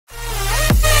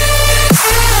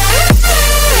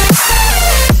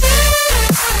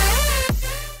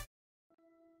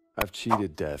I've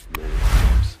cheated death many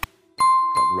times.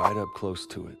 Got right up close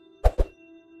to it.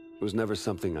 It was never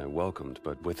something I welcomed,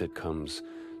 but with it comes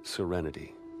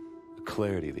serenity, a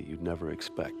clarity that you'd never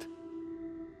expect.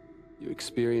 You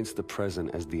experience the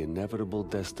present as the inevitable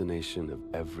destination of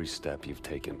every step you've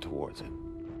taken towards it.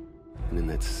 And in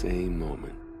that same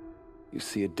moment, you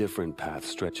see a different path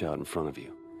stretch out in front of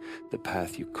you. The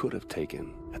path you could have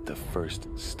taken at the first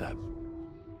step.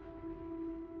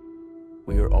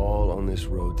 We are all on this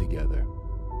road together.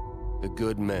 The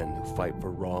good men who fight for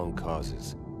wrong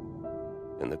causes,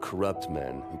 and the corrupt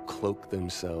men who cloak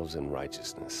themselves in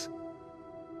righteousness.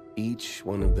 Each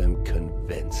one of them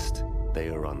convinced they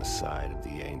are on the side of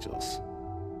the angels.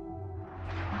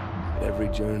 Every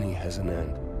journey has an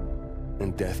end,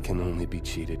 and death can only be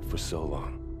cheated for so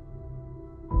long.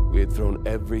 We had thrown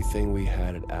everything we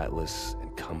had at Atlas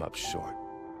and come up short.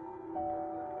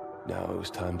 Now it was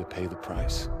time to pay the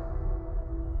price.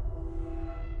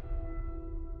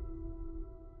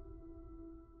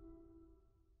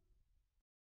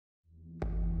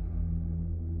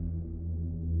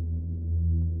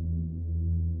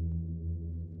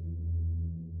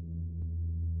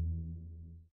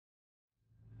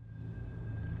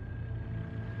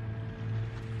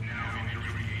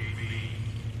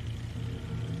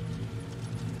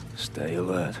 Stay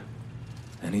alert.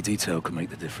 Any detail could make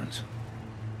the difference.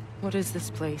 What is this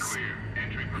place?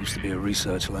 Used to be a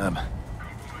research lab.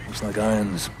 Looks like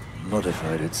Iron's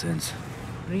modified it since.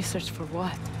 Research for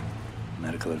what?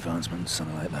 Medical advancements,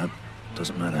 something like that.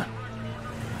 Doesn't matter.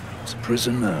 It's a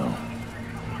prison now.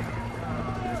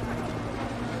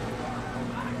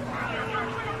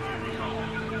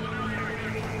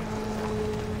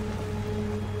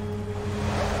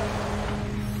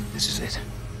 This is it.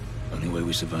 Only way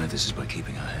we survive this is by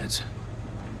keeping our heads.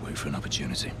 Wait for an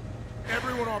opportunity.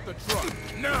 Everyone off the truck,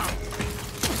 now!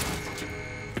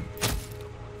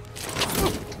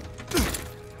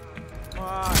 Come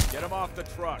on, get him off the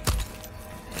truck.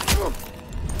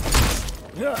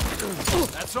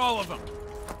 That's all of them.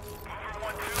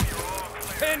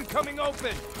 Pen coming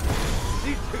open.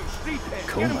 These two, C-10,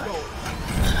 Cool, get him man. going.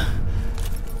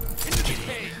 Into the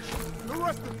cage. The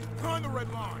rest of you, behind the red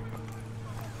line.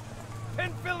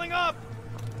 Pen filling up.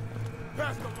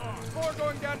 Pass the line. Score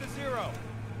going down to 0.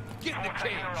 Get in the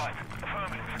cage.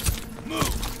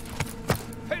 Move.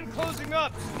 Pen closing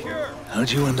up. Secure. How'd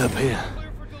you end up here?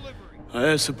 Clear for delivery. Our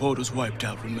air support was wiped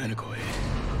out from medical aid.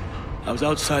 I was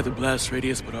outside the blast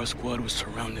radius, but our squad was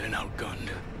surrounded and outgunned.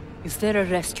 Is there a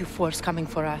rescue force coming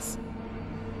for us?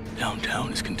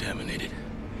 Downtown is contaminated.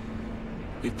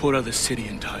 We've put out the city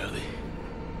entirely.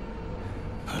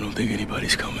 I don't think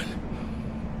anybody's coming.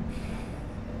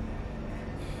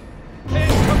 Pen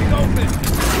coming open.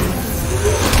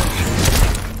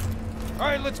 All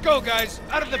right, let's go, guys.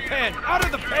 Out of the pen. Out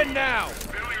of the pen now.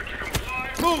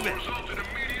 Move it.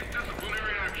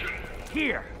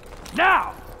 Here.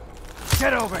 Now.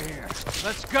 Get over here.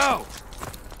 Let's go.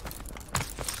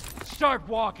 Start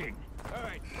walking. All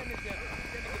right, send it down.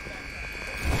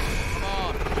 Come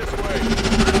on, this way.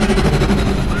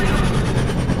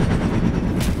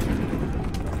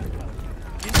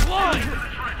 In line.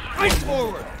 Face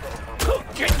forward.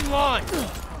 Get in line.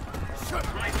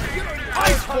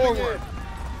 Eyes forward.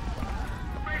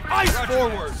 Eyes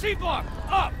forward. C-block,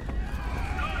 up.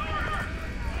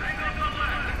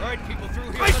 All right, people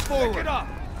through here. Eyes forward. Pick it up.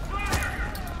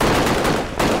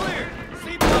 Clear.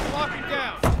 C-block locking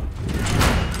down.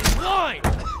 In line.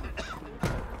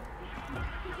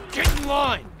 Get in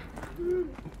line.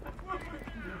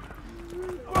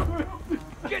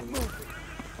 Get moving.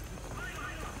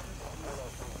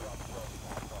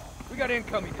 We got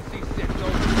incoming to C6.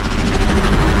 Over.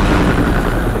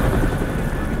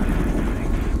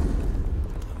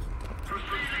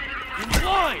 In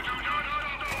line.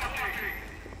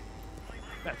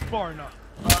 That's far enough.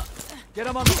 Get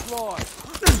him on the floor.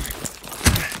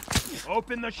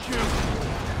 Open the chute.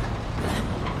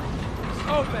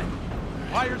 Open.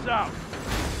 Wires out.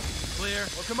 Clear.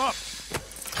 Look him up.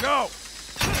 Go.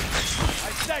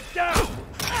 I said down.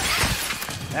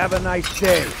 Have a nice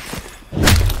day. We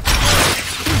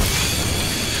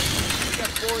got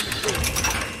 4 in the chute.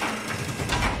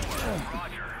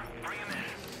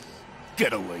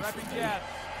 Get away Rapid from me. gas.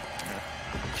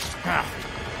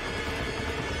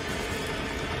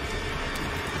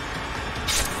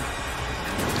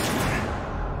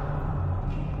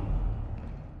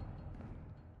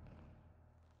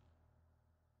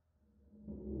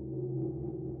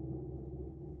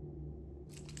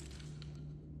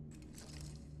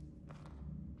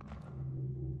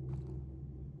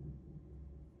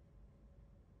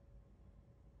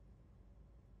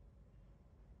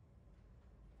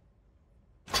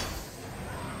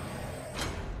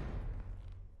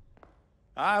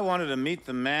 I wanted to meet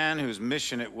the man whose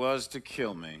mission it was to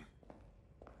kill me.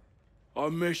 Our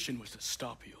mission was to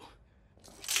stop you.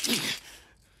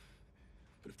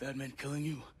 But if that meant killing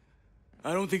you,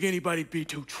 I don't think anybody'd be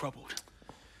too troubled.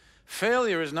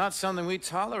 Failure is not something we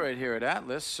tolerate here at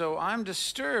Atlas, so I'm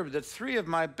disturbed that 3 of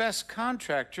my best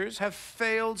contractors have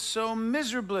failed so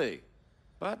miserably.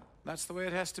 But that's the way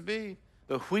it has to be.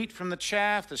 The wheat from the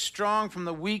chaff, the strong from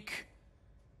the weak.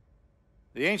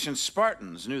 The ancient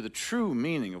Spartans knew the true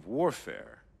meaning of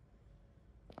warfare.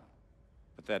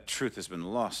 But that truth has been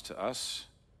lost to us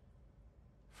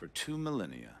for 2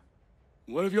 millennia.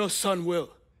 What of your son,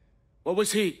 Will? What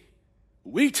was he?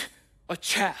 Wheat or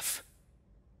chaff?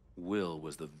 Will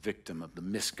was the victim of the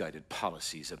misguided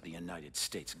policies of the United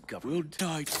States government. Will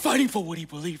died fighting for what he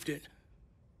believed in.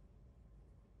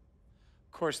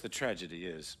 Of course, the tragedy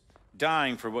is,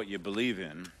 dying for what you believe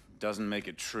in doesn't make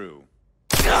it true.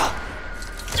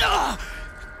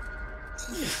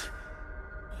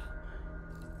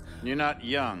 You're not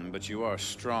young, but you are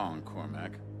strong,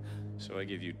 Cormac. So I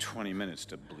give you 20 minutes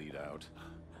to bleed out.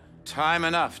 Time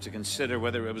enough to consider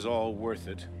whether it was all worth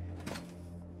it.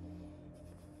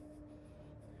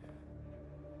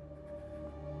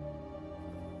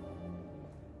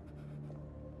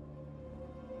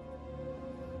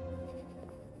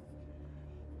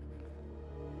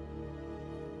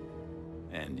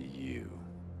 And you.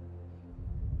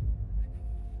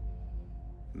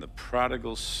 The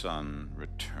prodigal son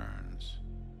returns.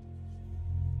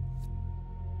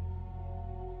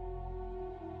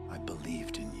 I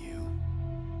believed in you.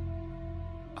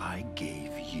 I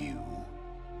gave you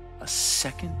a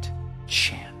second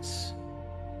chance.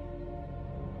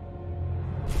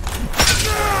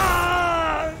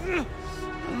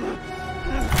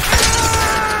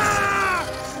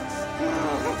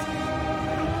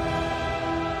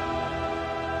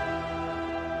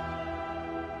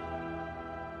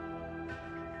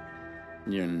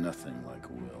 You're nothing like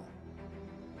Will.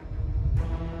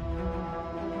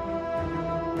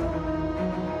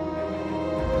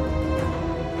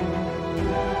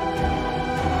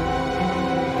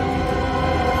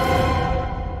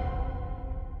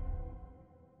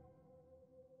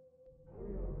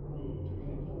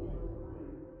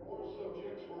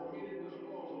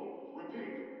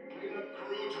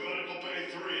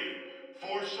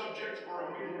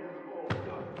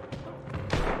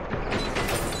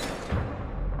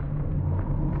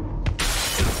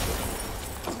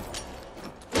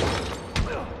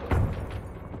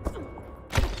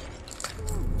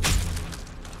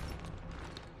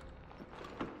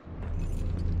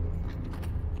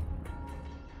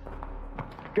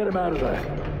 Get him out of there.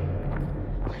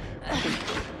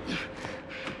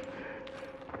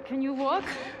 Can you walk?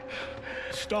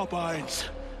 Stop, Irons.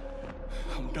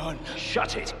 I'm done.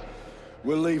 Shut it.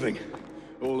 We're leaving.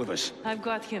 All of us. I've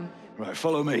got him. Right,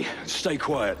 follow me. Stay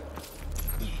quiet.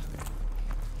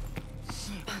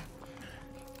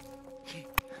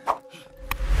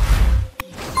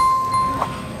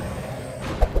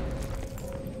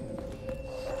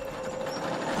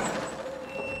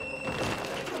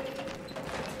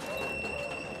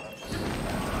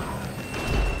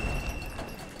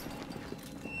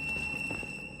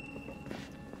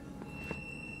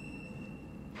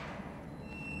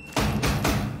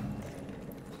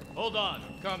 Hold on,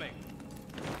 I'm coming.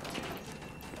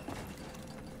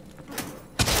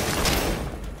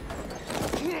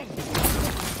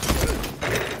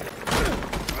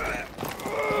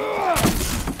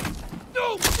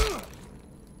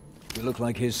 You look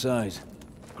like his size.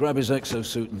 Grab his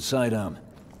exosuit and sidearm.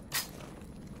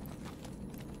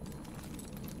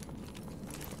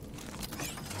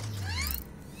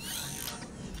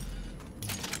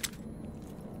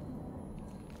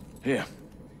 Here.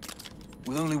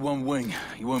 With only one wing,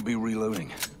 you won't be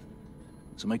reloading.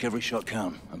 So make every shot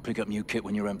count, and pick up new kit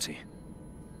when you're empty.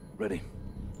 Ready?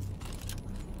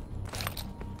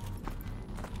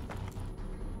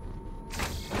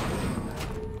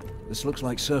 This looks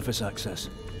like surface access.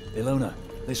 Ilona,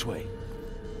 this way.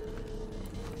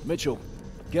 Mitchell,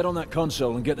 get on that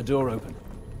console and get the door open.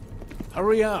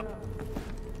 Hurry up!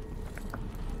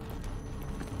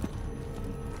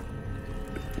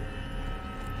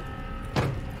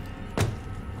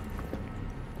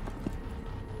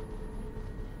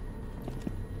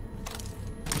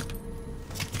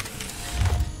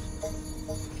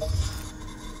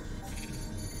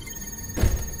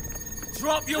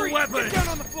 Drop your weapon! Get down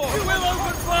on the floor! We will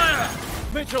open fire!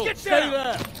 Mitchell, Get stay down!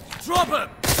 there! Drop him!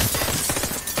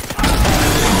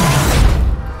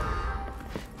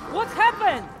 What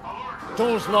happened?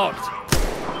 Door's locked.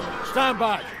 Stand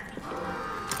back.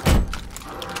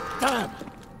 Damn!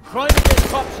 Try to get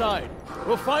topside.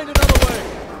 We'll find another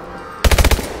way.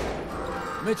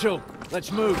 Mitchell,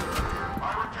 let's move.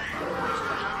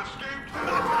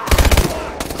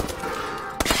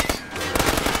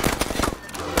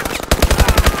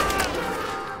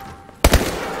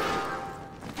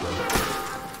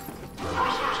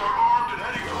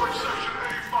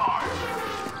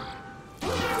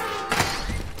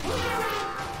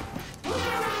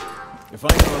 If I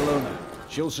know Alona,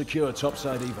 she'll secure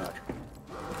topside evac.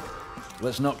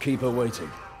 Let's not keep her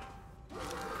waiting.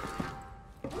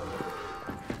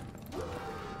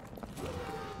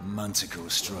 Manticore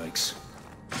strikes.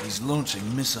 He's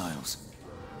launching missiles.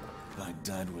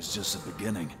 Baghdad was just the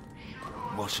beginning.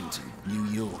 Washington, New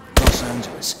York, Los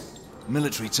Angeles.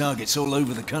 Military targets all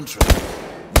over the country.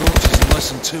 Launches in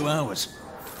less than 2 hours.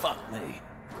 Fuck me.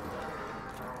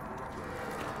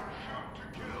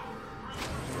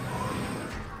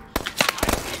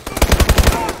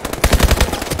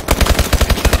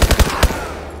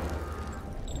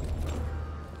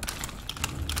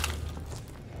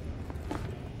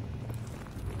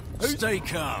 Stay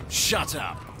calm. Shut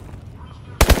up.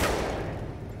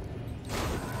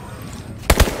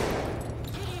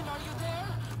 Gideon, are you there?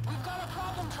 We've got a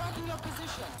problem tracking your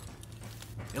position.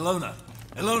 Ilona!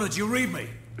 Ilona, do you read me?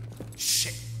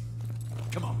 Shit.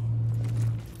 Come on.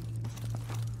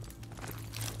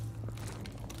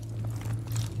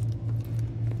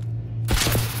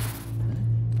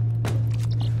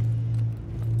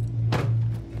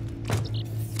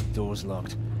 Door's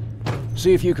locked.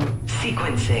 See if you can...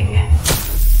 Sequencing.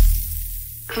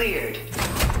 Cleared.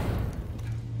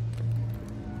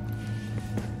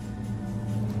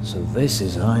 So this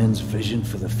is Iron's vision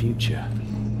for the future.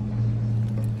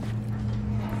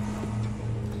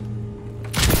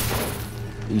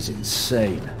 He's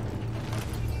insane.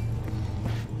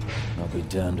 I'll be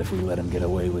damned if we let him get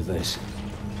away with this.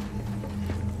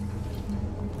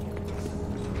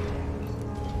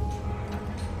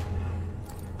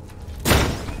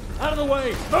 Out of the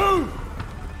way! Move!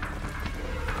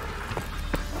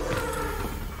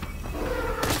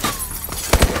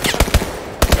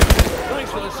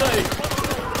 Thanks for the save.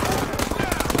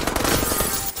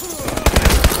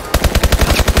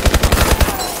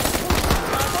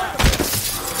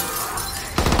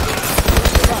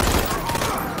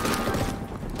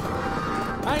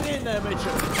 Hang in there,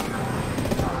 Mitchell.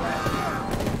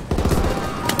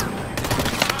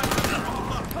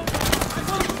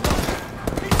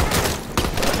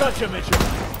 Gotcha, Mitchell.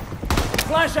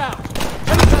 Flash out.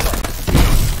 Take cover.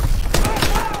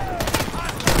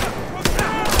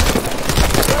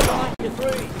 Right behind you,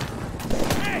 three.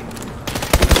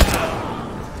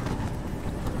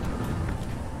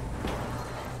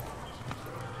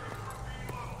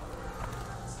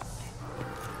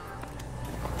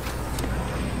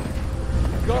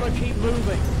 Gotta keep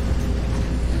moving.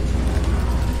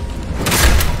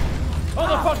 On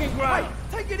the fucking ground.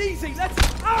 Hey, take it easy. Let's...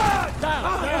 Down.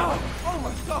 Oh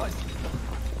my God!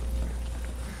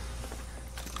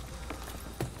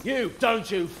 You,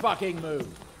 don't you fucking move.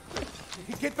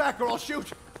 Get back or I'll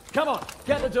shoot! Come on,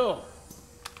 get the door.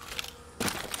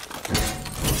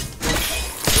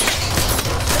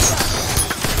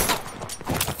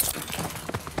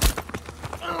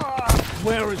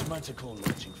 Where is Manticore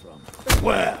launching from?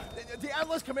 Where? The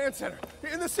Atlas Command Center,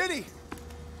 in the city!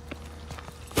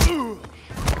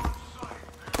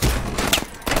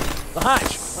 The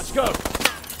hatch, let's go.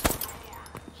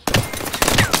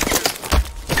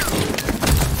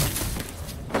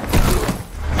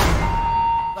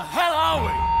 The hell are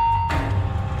we?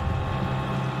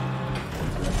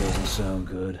 That doesn't sound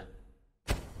good.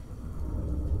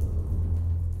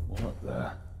 What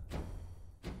the?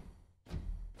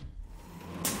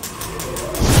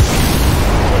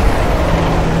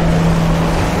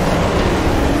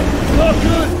 Not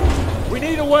good! We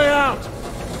need a way out!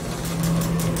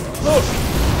 Look!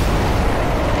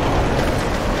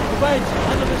 The vents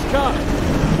under this car!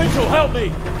 Mitchell, help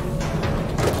me!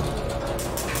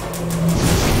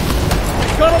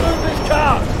 We've gotta move this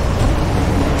car!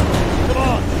 Come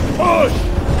on, push!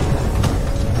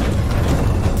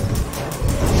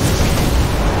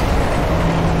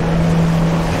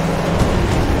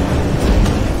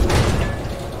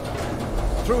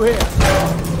 Through here.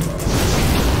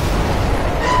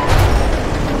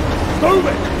 Move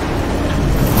it!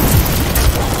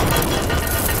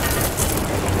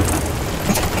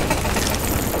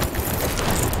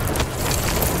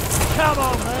 Come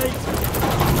on, mate!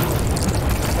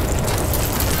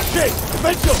 Shit!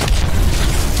 Mitchell!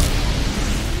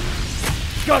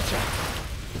 Gotcha!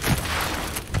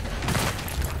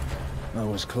 That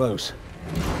was close.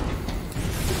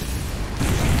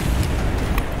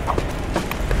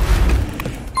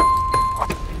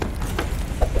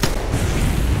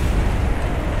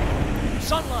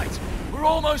 We're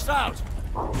almost out.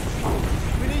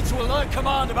 We need to alert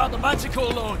command about the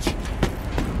Manticore launch.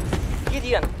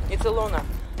 Gideon, it's Alona.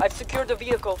 I've secured a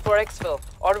vehicle for exfil.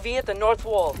 RV at the north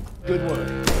wall. Good work.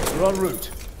 We're en route.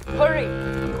 Hurry!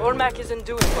 Cormac isn't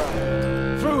doing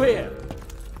well. Through here.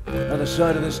 Other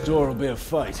side of this door will be a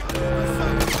fight.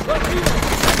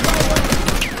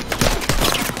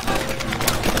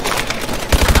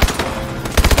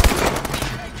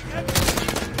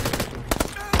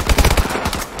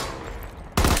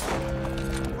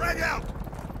 Frag out!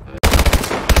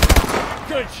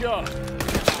 Good shot.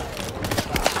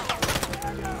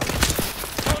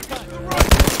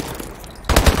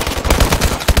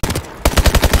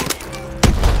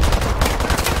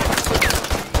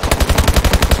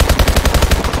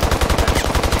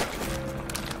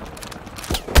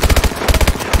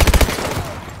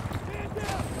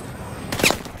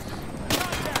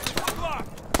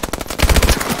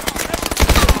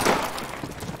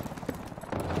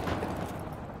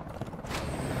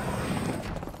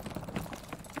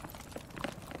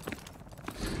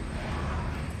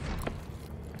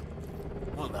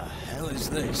 What the hell is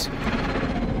this?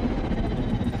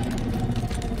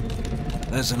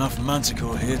 There's enough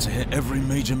Manticore here to hit every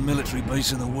major military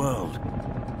base in the world.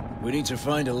 We need to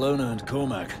find Alona and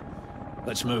Cormac.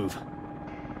 Let's move.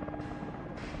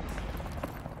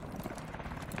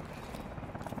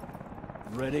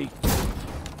 Ready?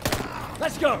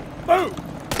 Let's go! Move!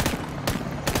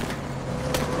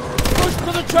 Push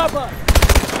to the chopper!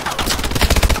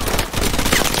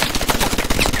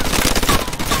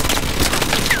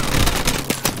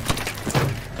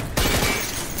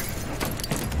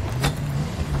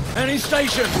 Any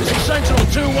station, this is Sentinel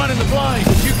 2-1 in the blind.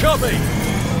 You copy?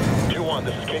 2-1,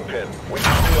 this is Kingpin. We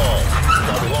copy all.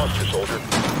 Thought we lost you, soldier.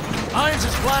 Irons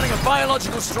is planning a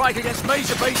biological strike against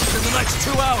major bases in the next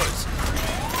 2 hours.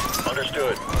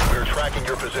 Understood. We're tracking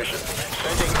your position.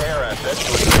 Sending air assets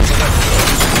to engage.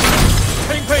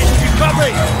 Kingpin, you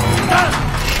copy?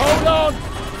 Hold on!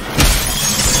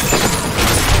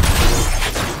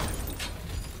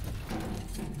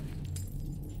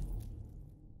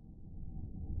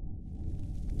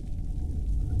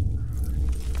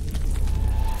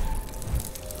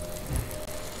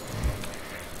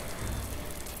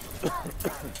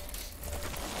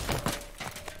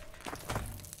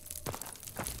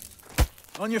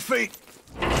 On your feet.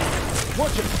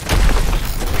 Watch it.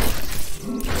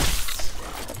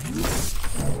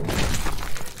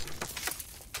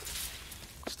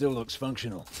 Still looks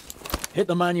functional. Hit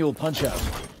the manual punch-out.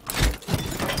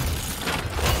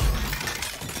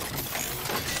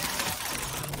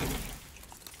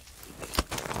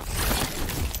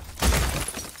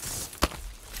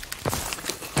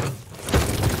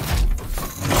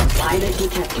 Pilot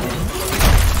detected.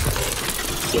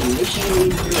 Initiating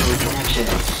neural connection.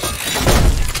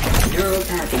 Neural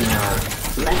packing error.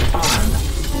 Left arm.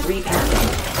 Repacking.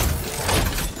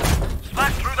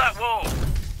 Smash through that wall.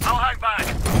 I'll hang back.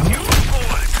 You move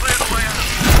forward and clear the way out.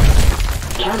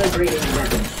 Calibrating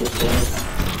weapon systems.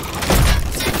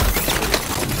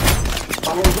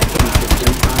 All weapon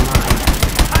systems online.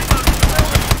 Hang on to the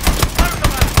building. Close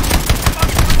them out.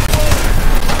 Smash through the wall.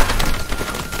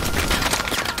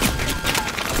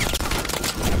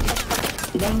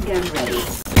 Main gun ready.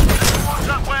 What's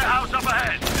that warehouse up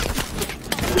ahead?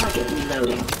 Rocket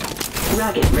reloading.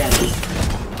 Rocket ready.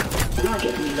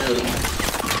 Rocket reloading.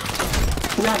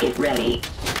 Rocket ready.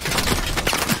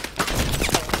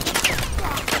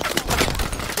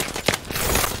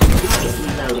 Rocket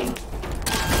reloading.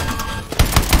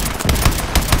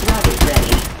 Rocket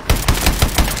ready.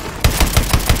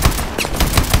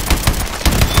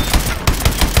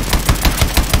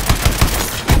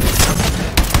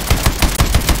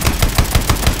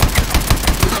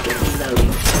 Rocket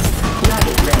reloading.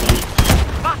 Rocket ready.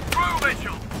 Bust through,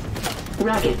 Mitchell.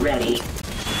 Rocket ready.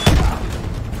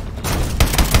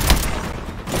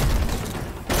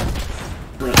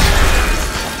 Wait.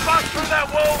 Bust through that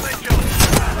wall, Mitchell.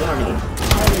 Warning.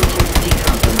 High intensity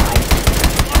compromise.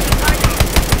 Hang on.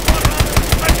 One on.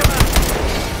 Take him out.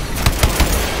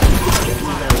 Rocket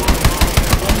reloading.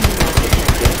 Enemy not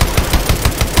detected.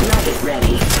 Rocket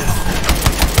ready.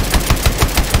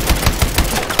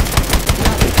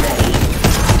 Rocket ready.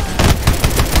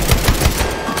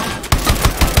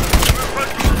 We're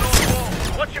approaching the north wall.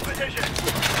 What's your position?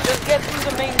 Just get through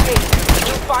the main gate.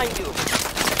 We'll find you.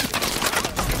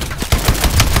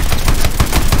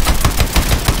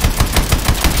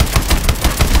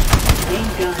 Main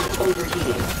gun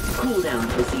overheating. Cooldown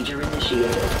procedure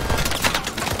initiated.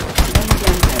 Main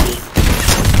gun ready.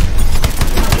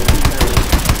 Rocket reloading.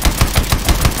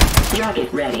 Rocket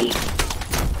ready.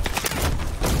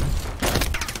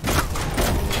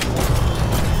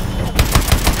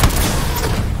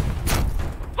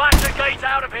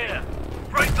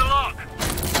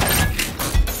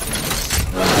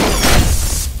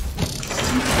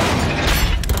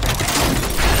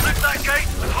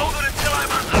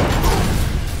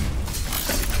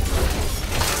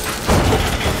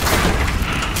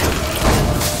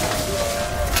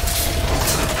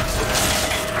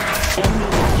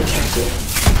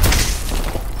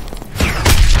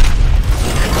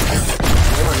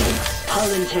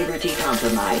 integrity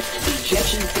compromised.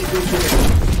 Ejection sequence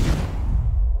reversed.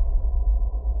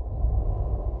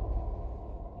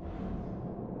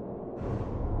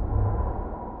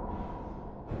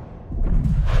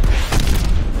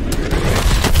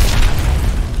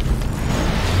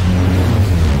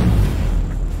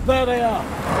 There they are!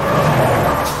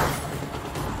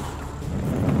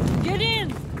 Get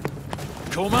in!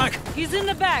 Cormac? He's in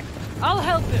the back. I'll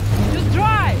help him. Just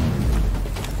drive!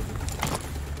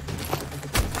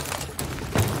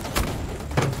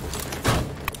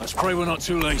 Let's pray we're not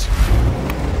too late.